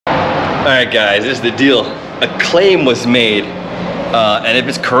All right, guys, this is the deal. A claim was made, and if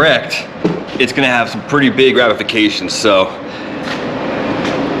it's correct, it's gonna have some pretty big ramifications. So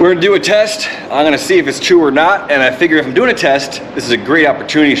we're gonna do a test. I'm gonna see if it's true or not, and I figure if I'm doing a test, this is a great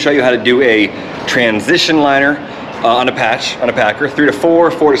opportunity to show you how to do a transition liner on a patch, on a packer, 3 to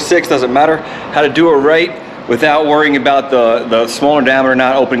 4, 4 to 6, doesn't matter. How to do it right without worrying about the smaller diameter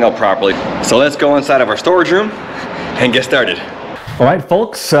not opening up properly. So let's go inside of our storage room and get started. All right,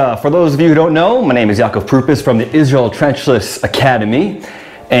 folks, for those of you who don't know, my name is Yaakov Prupis from the Israel Trenchless Academy.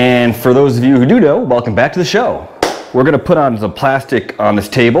 And for those of you who do know, welcome back to the show. We're gonna put on some plastic on this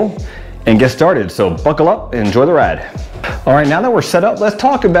table and get started. So buckle up and enjoy the ride. All right, now that we're set up, let's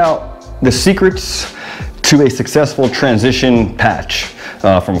talk about the secrets to a successful transition patch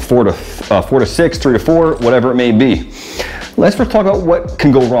from 4 to 6, 3 to 4, whatever it may be. Let's first talk about what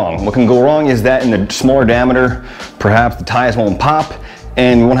can go wrong. What can go wrong is that in the smaller diameter, perhaps the ties won't pop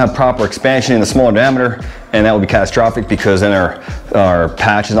and we won't have proper expansion in the smaller diameter, and that will be catastrophic because then our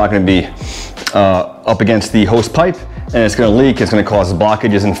patch is not going to be up against the hose pipe and it's going to leak. It's going to cause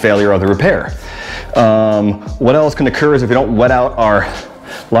blockages and failure of the repair. What else can occur is if we don't wet out our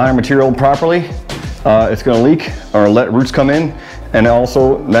liner material properly, it's going to leak or let roots come in, and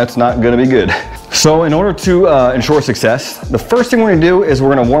also that's not going to be good. So in order to ensure success, the first thing we're going to do is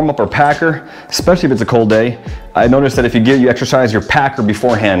we're going to warm up our packer, especially if it's a cold day. I noticed that if you exercise your packer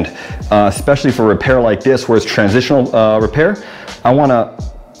beforehand, especially for a repair like this where it's transitional repair, I want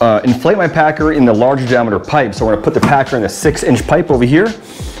to inflate my packer in the larger diameter pipe. So we're going to put the packer in the 6-inch pipe over here,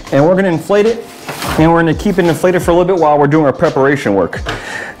 and we're going to inflate it, and we're going to keep it inflated for a little bit while we're doing our preparation work.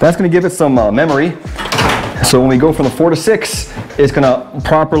 That's going to give it some memory. So when we go from the 4 to 6, it's going to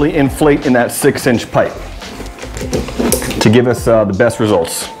properly inflate in that 6-inch pipe to give us the best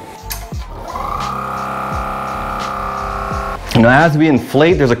results. Now, as we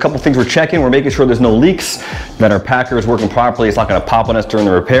inflate, there's a couple things we're checking. We're making sure there's no leaks, that our packer is working properly. It's not going to pop on us during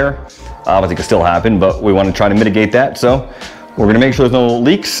the repair. Obviously, it could still happen, but we want to try to mitigate that. So we're going to make sure there's no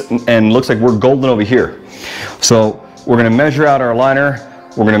leaks, and looks like we're golden over here. So we're going to measure out our liner.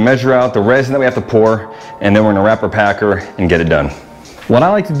 We're going to measure out the resin that we have to pour, and then we're going to wrap our packer and get it done. What I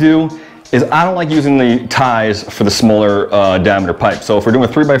like to do is I don't like using the ties for the smaller diameter pipe. So if we're doing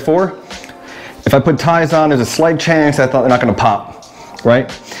a 3x4, if I put ties on, there's a slight chance that they're not going to pop, right?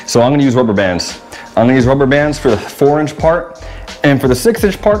 So I'm going to use rubber bands. I'm going to use rubber bands for the 4-inch part, and for the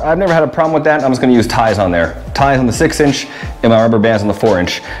 6-inch part, I've never had a problem with that. I'm just going to use ties on there. Ties on the 6-inch and my rubber bands on the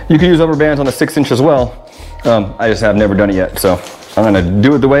 4-inch. You can use rubber bands on the 6-inch as well. I just have never done it yet, so I'm going to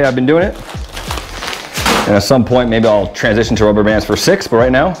do it the way I've been doing it. And at some point, maybe I'll transition to rubber bands for 6, but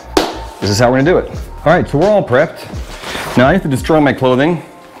right now, this is how we're going to do it. All right, so we're all prepped. Now I have to destroy my clothing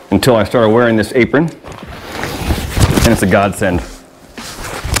until I started wearing this apron, and it's a godsend.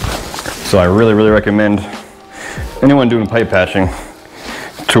 So I really, really recommend anyone doing pipe patching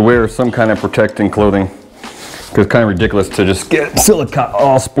to wear some kind of protecting clothing, because it's kind of ridiculous to just get silica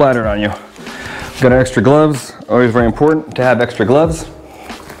all splattered on you. Got extra gloves, always very important to have extra gloves.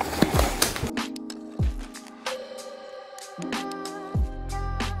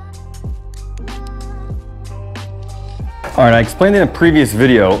 All right, I explained in a previous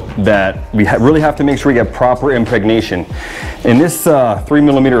video that we really have to make sure we get proper impregnation. In this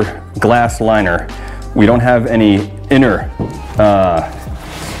 3mm glass liner, we don't have any inner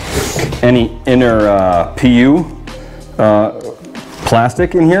PU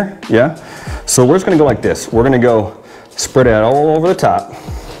plastic in here, yeah? So we're just gonna go like this. We're gonna go spread it out all over the top.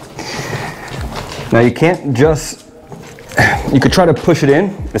 Now you can't just, you could try to push it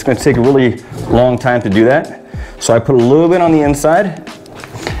in. It's gonna take a really long time to do that. So I put a little bit on the inside,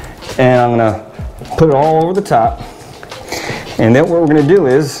 and I'm gonna put it all over the top. And then what we're gonna do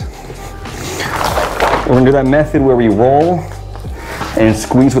is, we're gonna do that method where we roll and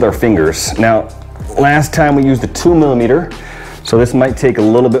squeeze with our fingers. Now, last time we used the 2mm, so this might take a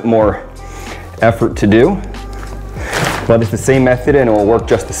little bit more effort to do, but it's the same method and it will work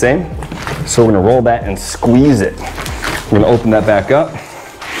just the same. So we're gonna roll that and squeeze it. We're gonna open that back up,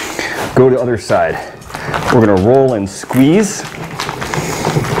 go to the other side. We're gonna roll and squeeze.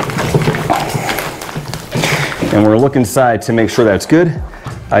 And we're gonna look inside to make sure that's good.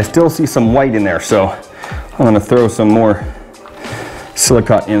 I still see some white in there, so I'm gonna throw some more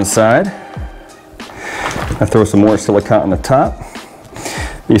silicone inside. I throw some more silicone on the top.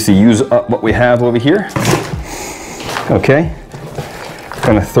 Basically use up what we have over here. Okay,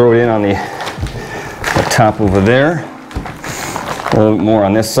 gonna throw it in on the top over there. A little bit more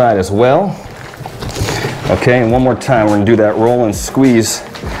on this side as well. Okay, and one more time, we're gonna do that roll and squeeze,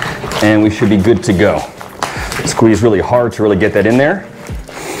 and we should be good to go. Squeeze really hard to really get that in there.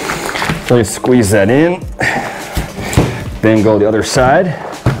 Really squeeze that in. Then go the other side.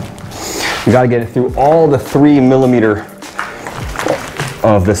 You gotta get it through all the 3 millimeter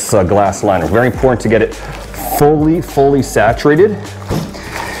of this glass liner. Very important to get it fully saturated,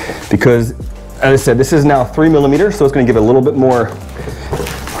 because as I said, this is now 3 millimeters, so it's gonna give it a little bit more,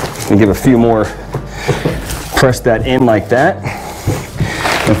 and give a few more, press that in like that,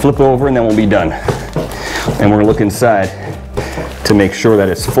 and flip it over, and then we'll be done. And we're gonna look inside to make sure that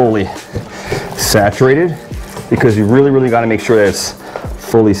it's fully saturated, because you really gotta make sure that it's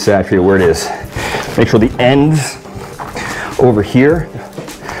fully saturated where it is. Make sure the ends over here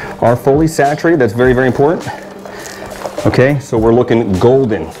are fully saturated. That's very important. Okay, so we're looking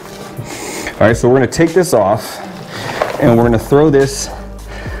golden. All right, so we're gonna take this off and we're gonna throw this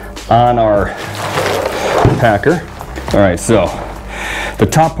on our packer. All right, so the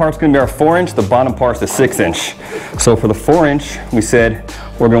top part's gonna be our 4-inch, the bottom part's the 6-inch. So for the 4-inch, we said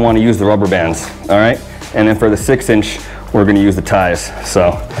we're gonna wanna use the rubber bands, all right? And then for the 6-inch, we're gonna use the ties.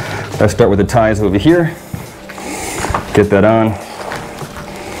 So let's start with the ties over here. Get that on,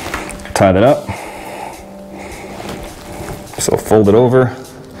 tie that up. So fold it over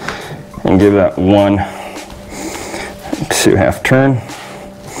and give that 1, 2 half turn.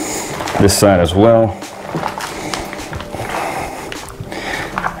 This side as well.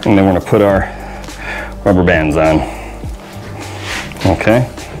 And then we're gonna put our rubber bands on. Okay,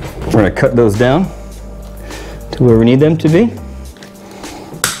 we're gonna cut those down to where we need them to be.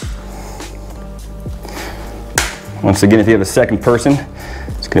 Once again, if you have a second person,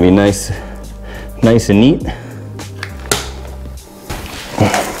 it's gonna be nice and neat.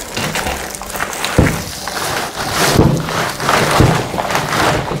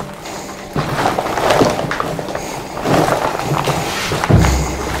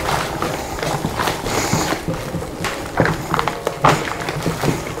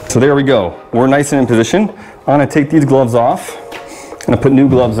 So there we go. We're nice and in position. I'm gonna take these gloves off. I'm gonna put new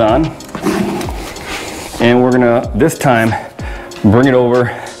gloves on. And we're gonna, this time, bring it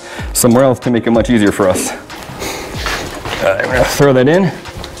over somewhere else to make it much easier for us. We're gonna throw that in.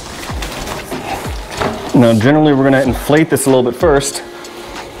 Now generally we're gonna inflate this a little bit first.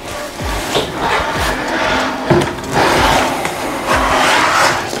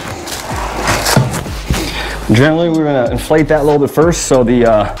 Generally we're gonna inflate that a little bit first so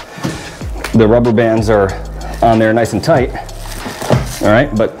the rubber bands are on there nice and tight. All right,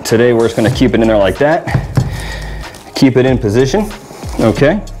 but today we're just gonna keep it in there like that. Keep it in position,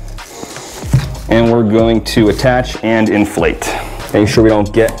 okay? And we're going to attach and inflate. Make sure we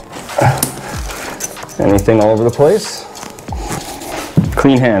don't get anything all over the place.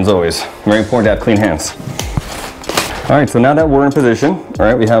 Clean hands always, very important to have clean hands. All right, so now that we're in position, all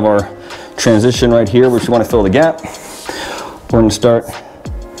right, we have our transition right here, which we want to fill the gap. We're going to start.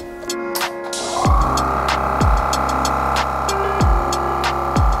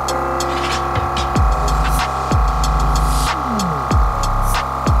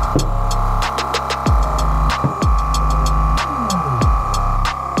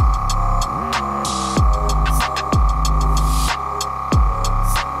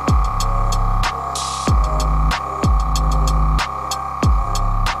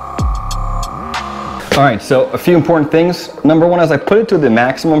 All right, so a few important things. Number one, as I put it to the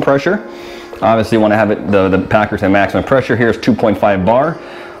maximum pressure, obviously you want to have it, the packers at maximum pressure. Here is 2.5 bar.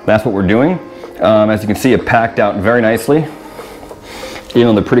 That's what we're doing. As you can see, it packed out very nicely. Even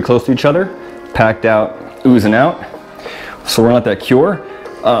though they're pretty close to each other, packed out, oozing out. So we're gonna let that cure.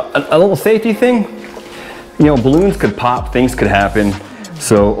 A little safety thing, you know, balloons could pop, things could happen.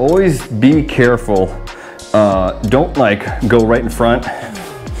 So always be careful. Don't like go right in front.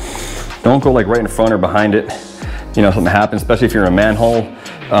 Don't go like right in front or behind it. You know, something happens, especially if you're in a manhole.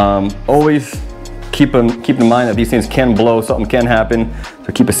 Always keep in mind that these things can blow, something can happen.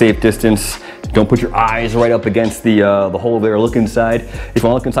 So keep a safe distance. Don't put your eyes right up against the hole there. Look inside. If you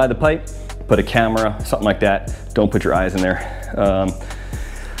want to look inside the pipe, put a camera, something like that. Don't put your eyes in there.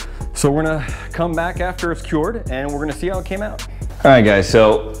 So we're gonna come back after it's cured and we're gonna see how it came out. All right, guys.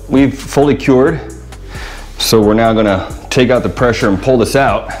 So we've fully cured. So we're now gonna take out the pressure and pull this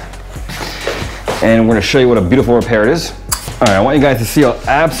out. And we're gonna show you what a beautiful repair it is. All right, I want you guys to see how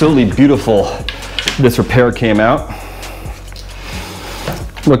absolutely beautiful this repair came out.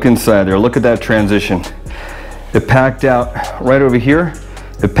 Look inside there, look at that transition. It packed out right over here.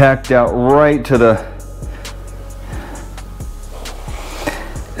 It packed out right to the,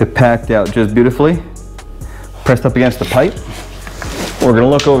 it packed out just beautifully. Pressed up against the pipe. We're gonna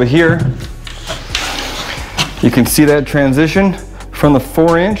look over here. You can see that transition from the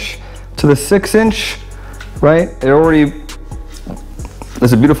 4-inch to the 6-inch, right? It already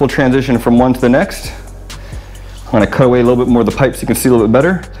There's a beautiful transition from one to the next. I'm gonna cut away a little bit more of the pipe so you can see a little bit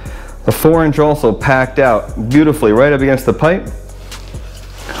better. The 4-inch also packed out beautifully right up against the pipe.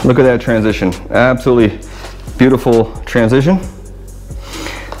 Look at that transition. Absolutely beautiful transition.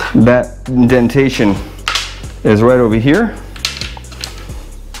 That indentation is right over here.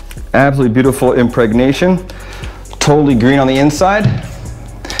 Absolutely beautiful impregnation. Totally green on the inside.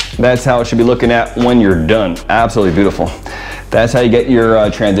 That's how it should be looking at when you're done. Absolutely beautiful. That's how you get your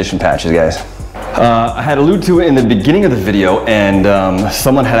transition patches, guys. I had alluded to it in the beginning of the video, and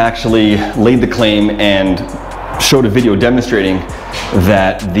someone had actually laid the claim and showed a video demonstrating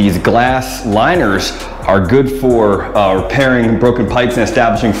that these glass liners are good for repairing broken pipes and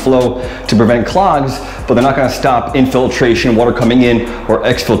establishing flow to prevent clogs, but they're not going to stop infiltration, water coming in, or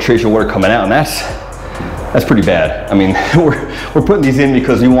exfiltration, water coming out, and that's pretty bad. I mean, we're putting these in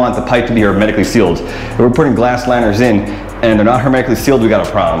because we want the pipe to be hermetically sealed. If we're putting glass liners in and they're not hermetically sealed, we got a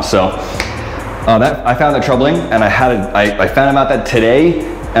problem. So I found that troubling, and I found out that today,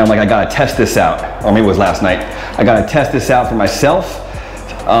 and I'm like, I gotta test this out, or maybe it was last night. I gotta test this out for myself.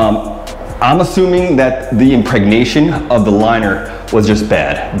 I'm assuming that the impregnation of the liner was just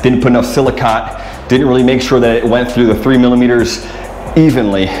bad. Didn't put enough silicate, didn't really make sure that it went through the 3 millimeters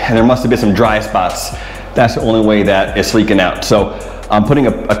evenly, and there must have been some dry spots. That's the only way that it's leaking out. So I'm putting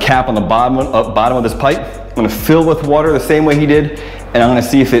a cap on the bottom of this pipe. I'm gonna fill with water the same way he did, and I'm gonna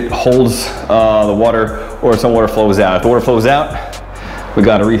see if it holds the water or if some water flows out. If the water flows out, we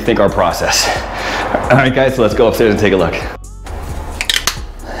gotta rethink our process. All right, guys, so let's go upstairs and take a look.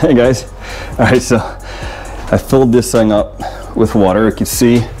 Hey guys, all right, so I filled this thing up with water. You can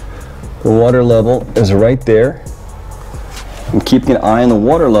see the water level is right there. I'm keeping an eye on the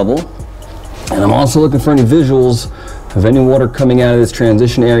water level, and I'm also looking for any visuals of any water coming out of this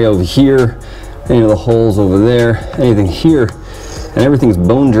transition area over here, any of the holes over there, anything here, and everything's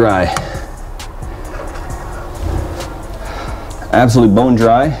bone dry. Absolutely bone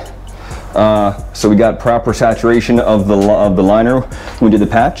dry. So we got proper saturation of the liner when we did the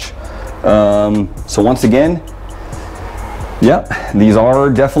patch. So once again, yeah, these are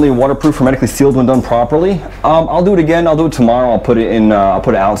definitely waterproof, hermetically sealed when done properly. I'll do it again. I'll do it tomorrow. I'll put it in. I'll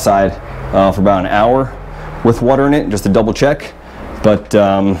put it outside for about an hour with water in it, just to double check. But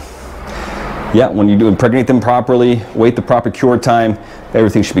yeah, when you do impregnate them properly, wait the proper cure time,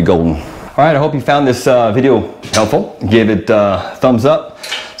 everything should be golden. All right, I hope you found this video helpful. Give it a thumbs up,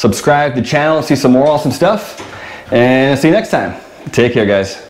 subscribe to the channel, see some more awesome stuff, and see you next time. Take care, guys.